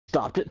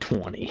Stopped at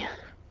 20.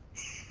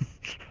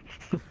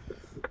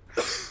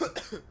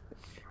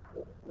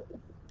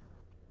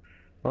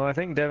 Well, I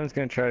think Devin's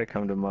gonna try to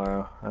come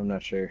tomorrow. I'm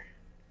not sure.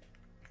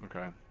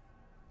 Okay.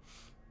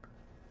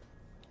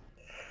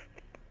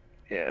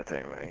 Yeah, I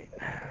think right.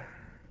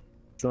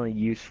 It's the only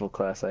useful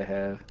class I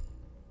have.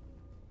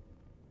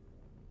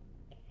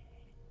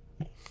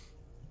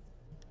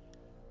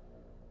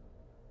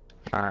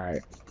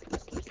 Alright.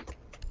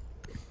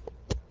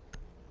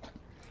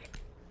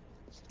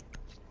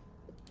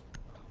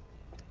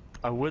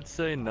 I would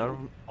say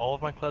all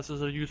of my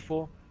classes are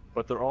useful,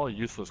 but they're all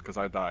useless because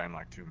I die in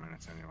like 2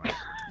 minutes anyway.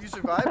 You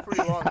survived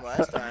pretty long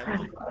last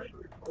time.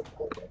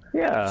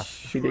 Yeah,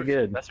 he did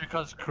good. That's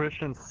because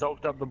Christian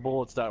soaked up the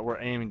bullets that were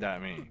aimed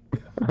at me.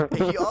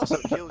 He also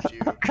killed you.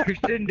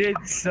 Christian did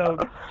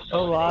soak a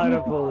lot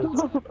of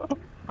bullets.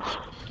 All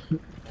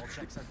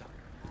checks are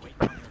done. Wait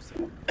on your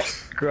signal.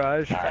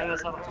 Garage.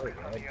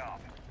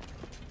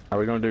 Are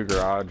we gonna do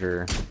garage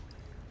or?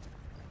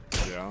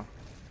 Yeah,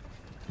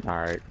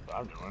 Alright. that's what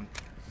I'm doing.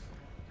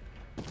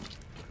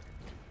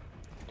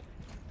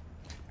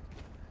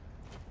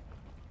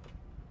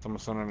 Someone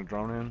sending a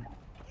drone in?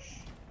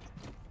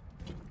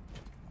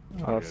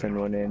 I'll send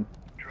one in.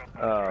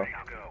 Oh.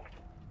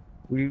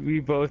 We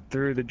both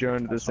threw the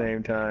drone at the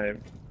same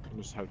time. I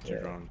just have two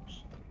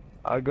drones.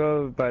 I'll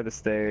go by the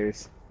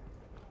stairs.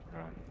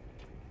 Okay.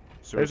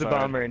 There's a Suicide.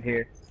 bomber in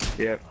here.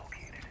 Yep.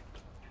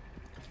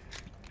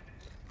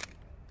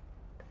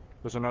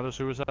 There's another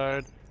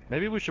suicide.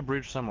 Maybe we should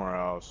breach somewhere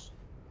else.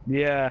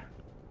 Yeah.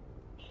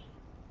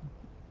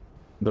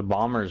 The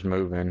bomber's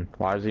moving.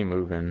 Why is he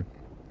moving?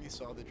 He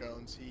saw the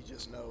drones. He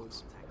just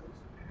knows.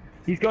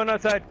 He's going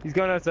outside. He's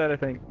going outside, I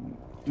think.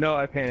 No,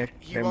 I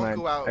panicked. He Never won't mind.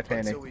 go out I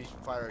panicked. until we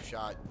fire a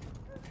shot.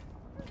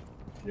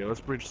 Yeah,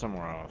 let's breach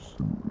somewhere else.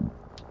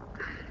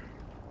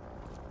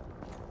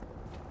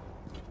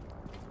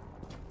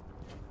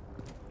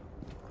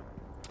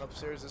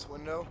 Upstairs, this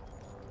window.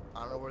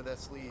 I don't know where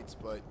this leads,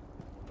 but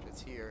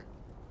it's here.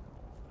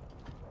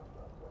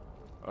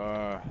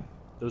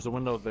 There's a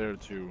window there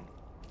too.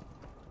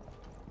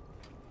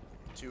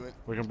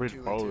 We can breach two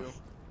and both.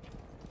 two.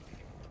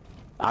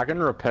 I can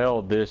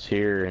repel this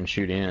here and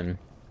shoot in.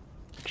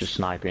 Just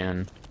snipe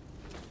in.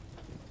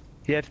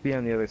 You have to be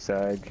on the other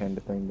side, kind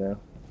of thing, though.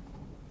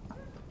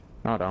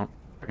 No, I don't.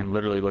 I can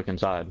literally look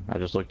inside. I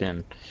just looked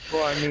in.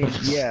 Well, I mean,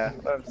 yeah.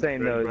 What I'm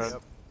saying though is,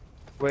 Yep.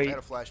 I wait. got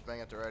a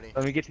flashbang at the ready.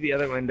 Let me get to the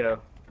other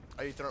window.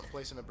 Are you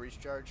placing a breach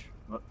charge?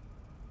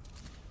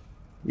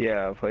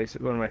 Yeah, I'll place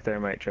one of my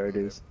thermite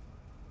charges.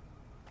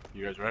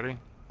 You guys ready?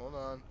 Hold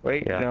on.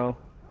 Wait, Yeah. no.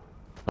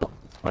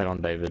 Wait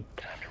on David.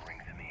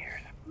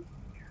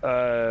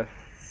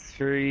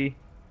 3,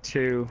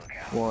 2,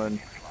 1.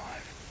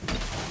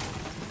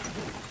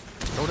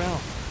 Go down.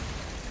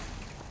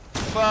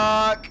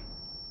 Fuck!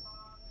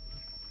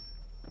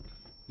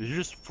 Did you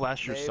just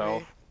flash Maybe.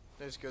 yourself?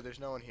 That's good. There's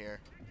no one here.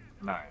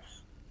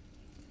 Nice.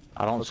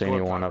 I don't Let's see go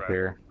anyone top, up Brad.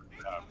 here.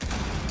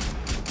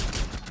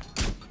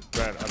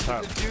 Brad, up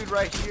top. The dude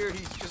right here,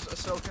 he's just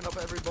soaking up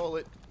every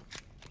bullet.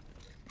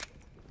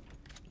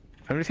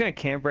 I'm just gonna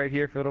camp right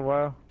here for a little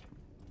while.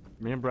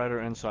 Me and Brad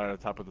are inside at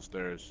the top of the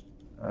stairs.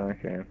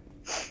 Okay.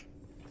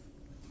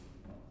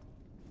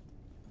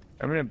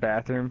 I'm in a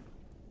bathroom.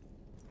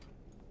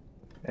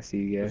 I see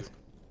you guys.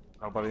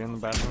 Nobody in the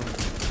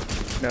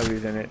bathroom?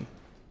 Nobody's in it.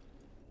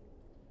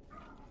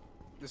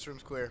 This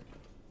room's clear.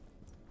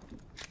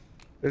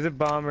 There's a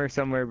bomber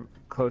somewhere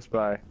close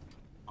by.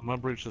 I'm gonna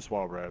breach this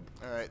wall, Brad.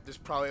 Alright, there's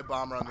probably a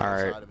bomber on the All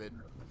other right. side of it.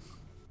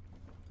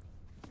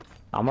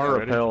 I'm gonna Yeah,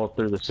 ready? repel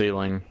through the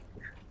ceiling.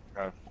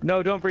 Okay.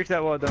 No, don't breach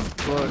that wall.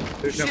 Don't. Well,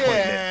 there's no point in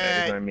it.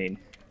 That is what I mean.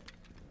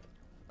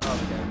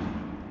 Okay.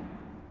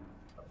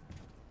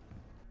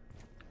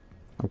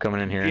 I'm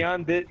coming in here.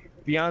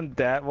 Beyond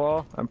that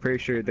wall, I'm pretty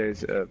sure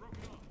there's a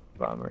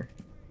bomber.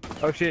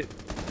 Oh shit.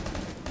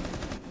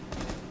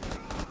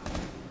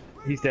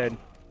 He's dead.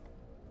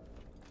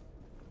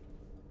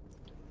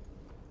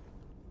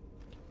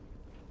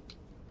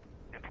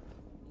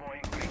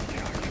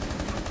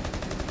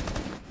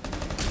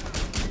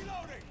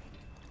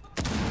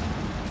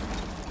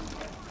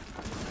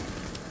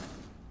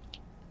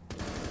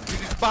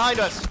 He's behind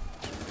us!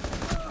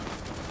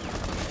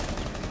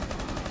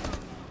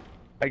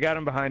 I got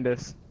him behind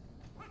us.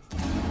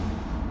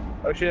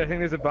 Oh shit, I think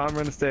there's a bomber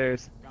on the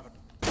stairs.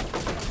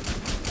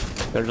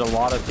 There's a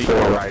lot of people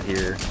right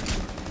here.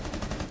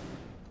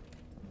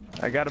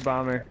 I got a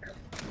bomber.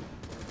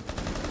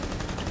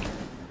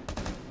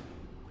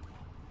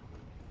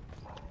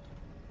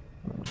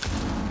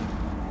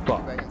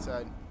 Fuck. Back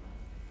inside.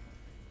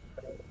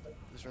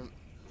 This room,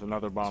 There's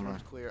another this bomber.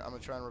 room's clear. I'm gonna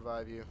try and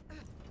revive you.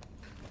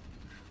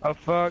 Oh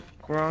fuck,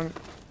 wrong.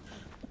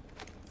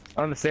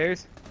 On the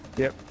stairs?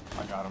 Yep.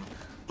 I got him.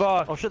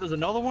 Fuck. Oh shit, there's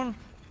another one?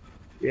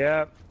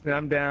 Yep,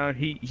 I'm down.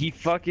 He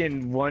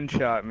fucking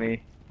one-shot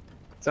me.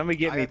 Somebody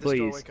get I me, got this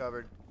doorway please.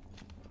 covered.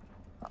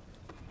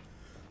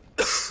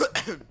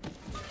 Stay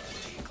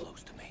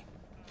close to me.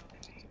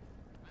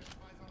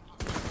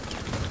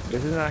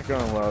 This is not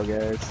going well,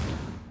 guys.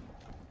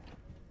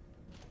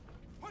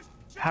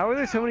 How are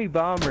there so many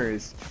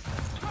bombers?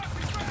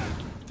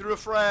 Threw a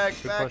frag.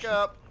 Good Back question.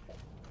 up.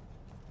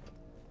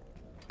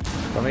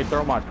 Let me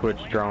throw my Twitch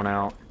drone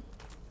out.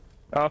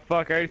 Oh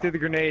fuck, I already threw the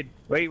grenade.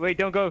 Wait,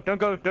 don't go,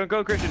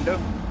 Christian,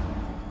 don't.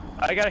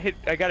 I gotta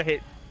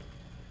hit.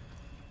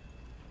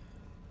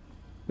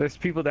 There's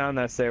people down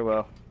that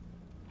stairwell.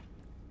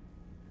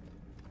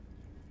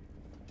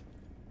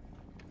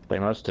 They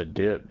must have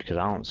dipped because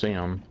I don't see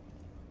them.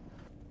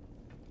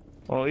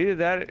 Well, either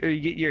that or you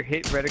get your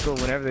hit reticle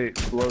whenever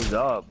it blows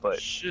up, but...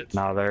 Shit.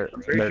 No, they're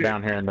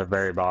down here in the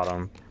very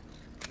bottom.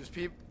 There's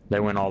people. They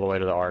went all the way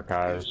to the There's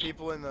archives.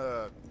 people in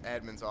the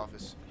admin's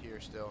office here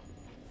still.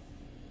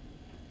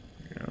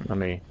 Let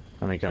me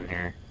come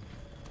here.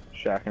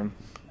 Shack him.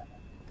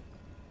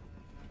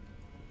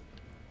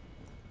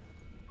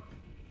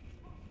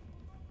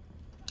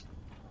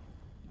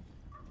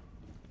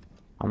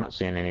 I'm not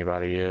seeing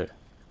anybody yet.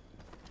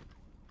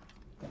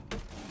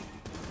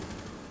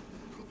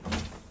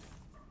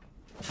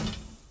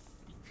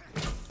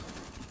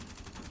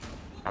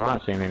 I'm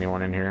not seeing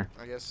anyone in here.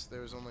 I guess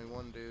there was only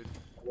one dude.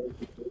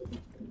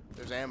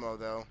 There's ammo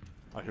though.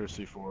 I hear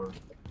C4.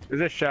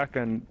 There's a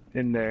shotgun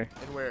in there.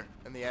 And where?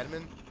 In the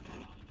admin?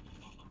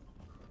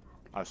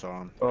 I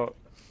saw him. Oh,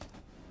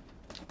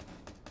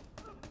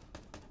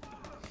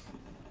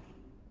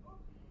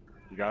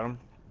 You got him?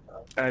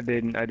 I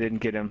didn't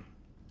get him.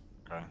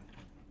 Okay.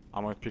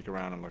 I'm gonna peek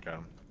around and look at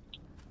him.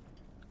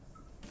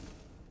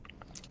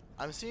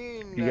 I'm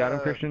seeing. You got him,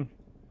 Christian?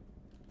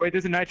 Wait,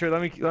 there's a nitro.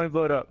 Let me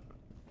blow it up.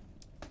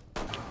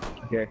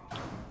 Okay,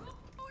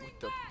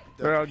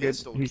 we're all good.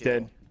 pistol He's kill.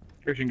 dead.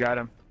 Christian got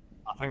him.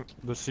 I think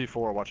the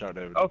C4. Watch out,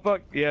 David. Oh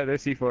fuck, yeah,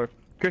 there's C4.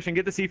 Christian,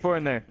 get the C4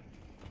 in there.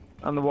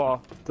 On the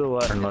wall, to the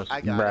left. Unless I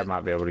got Brad it.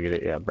 might be able to get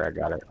it. Yeah, Brad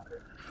got it.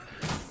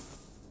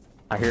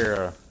 I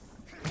hear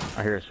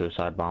a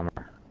suicide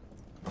bomber.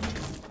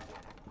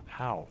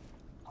 How?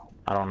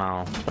 I don't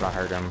know, but I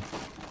heard him.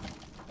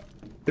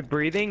 The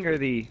breathing or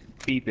the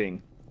beeping?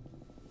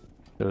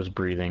 It was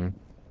breathing.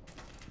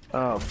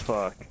 Oh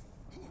fuck.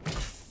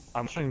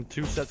 I'm seeing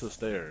 2 sets of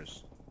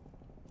stairs.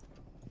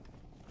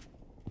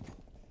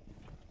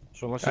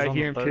 So unless he's I on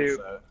hear the him third too.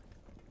 set,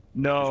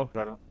 No, he's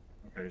right on-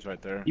 okay, he's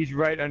right there. he's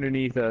right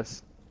underneath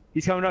us.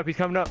 He's coming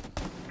up,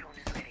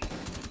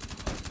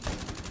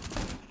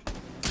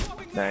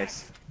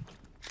 Nice.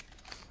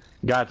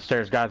 Got the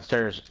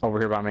stairs over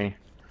here by me.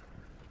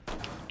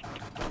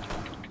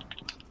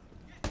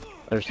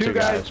 There's two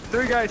guys.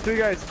 Three guys.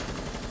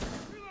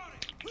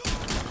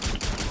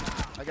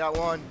 I got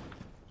one.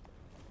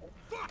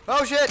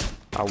 Oh shit!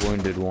 I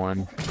wounded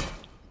one.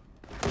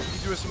 He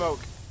threw a smoke.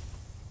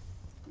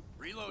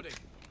 Reloading.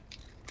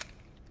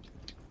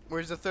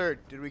 Where's the third?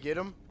 Did we get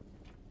him?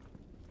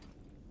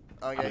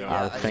 Okay, I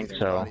yeah, think see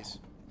so. bodies.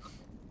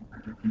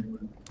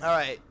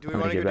 Alright, do we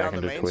I'm want to gonna go get down back the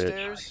into main Twitch.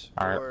 stairs?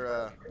 Alright.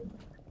 Or,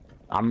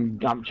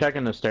 I'm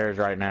checking the stairs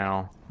right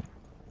now.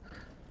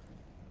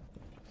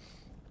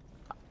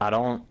 I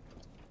don't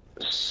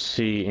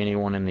see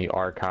anyone in the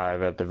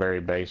archive at the very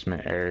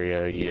basement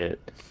area yet.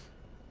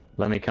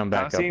 Let me come I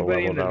back don't up see a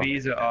anybody level in the though.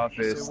 visa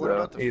office so what though,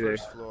 about the either.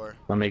 first floor?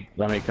 Let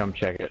me come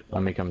check it.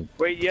 Let me come.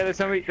 Wait, yeah, there's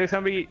somebody.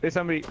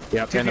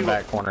 Yep, Two in the people.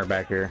 back corner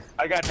back here.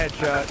 I got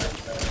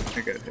headshot.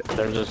 I got hit.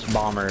 There's this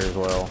bomber as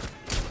well,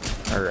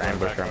 or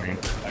ambush. I mean,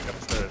 Back up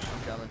the stairs.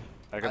 I'm coming.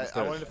 Back up the I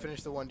stairs. wanted to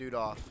finish the one dude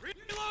off.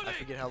 I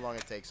forget how long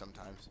it takes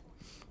sometimes.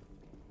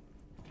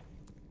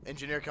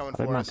 Engineer coming how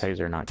did for my us.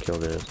 taser not kill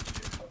this?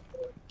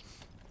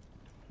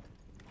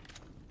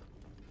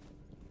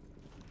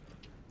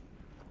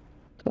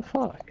 The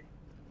fuck?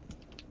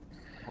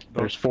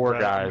 There's four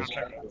Brad, I'm guys.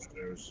 checking the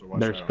stairs, so watch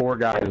There's out. 4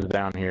 guys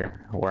down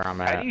here where I'm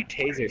How at. do you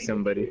taser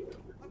somebody?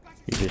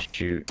 You just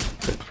shoot.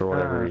 But for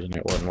whatever reason,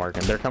 it wasn't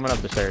working. They're coming up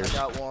the stairs. I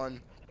got one.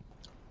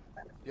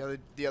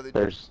 The other.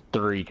 There's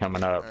 3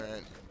 coming up.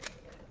 Alright.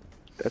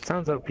 That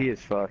sounds OP as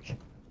fuck,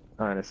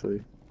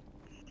 honestly.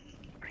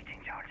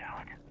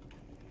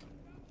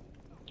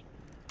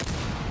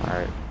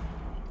 Alright.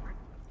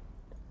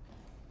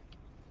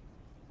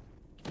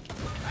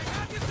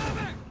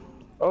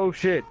 Oh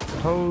shit!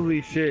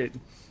 Holy shit!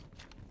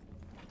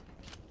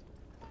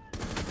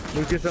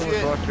 Lucas almost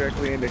Shit. walked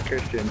directly into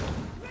Christian.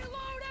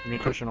 I mean,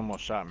 Christian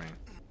almost shot me.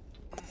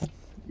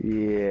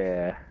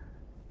 Yeah.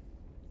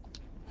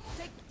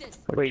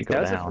 Wait, go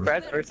that was down.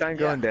 Brad's first time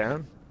going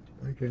down?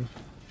 Okay.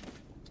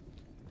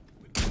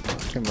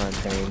 Come on,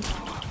 Tane.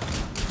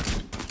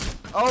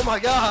 Oh my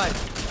god!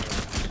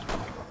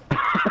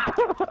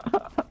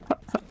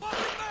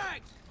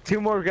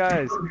 2 more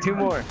guys. 2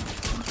 more.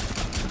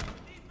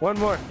 One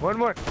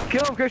more.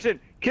 Kill him, Christian.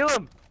 Kill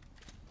him.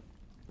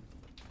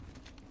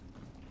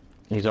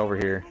 He's over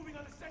here.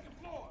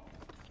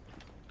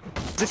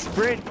 Just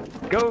sprint.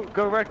 Go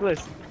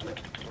reckless.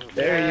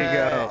 There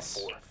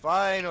Yes.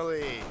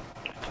 Finally!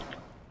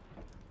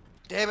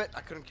 Damn it! I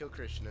couldn't kill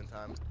Christian in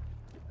time.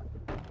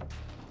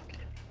 you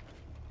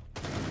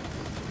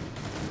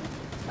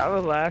go. I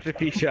would laugh if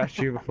he shot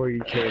you before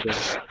you killed him.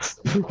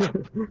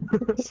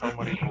 So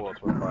many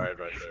bullets were fired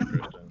right there,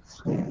 Christian.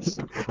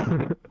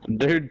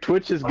 Dude,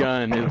 Twitch's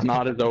gun is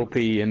not as OP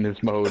in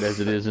this mode as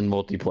it is in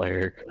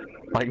multiplayer.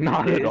 Like,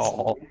 not at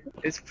all.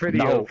 It's pretty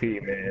No. OP,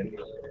 man.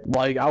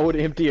 Like, I would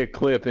empty a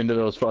clip into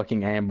those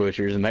fucking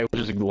ambushers and they would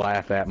just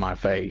laugh at my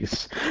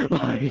face.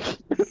 Like...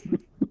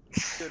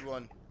 Good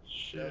one.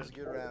 That was a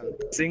good round.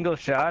 Single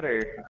shotter.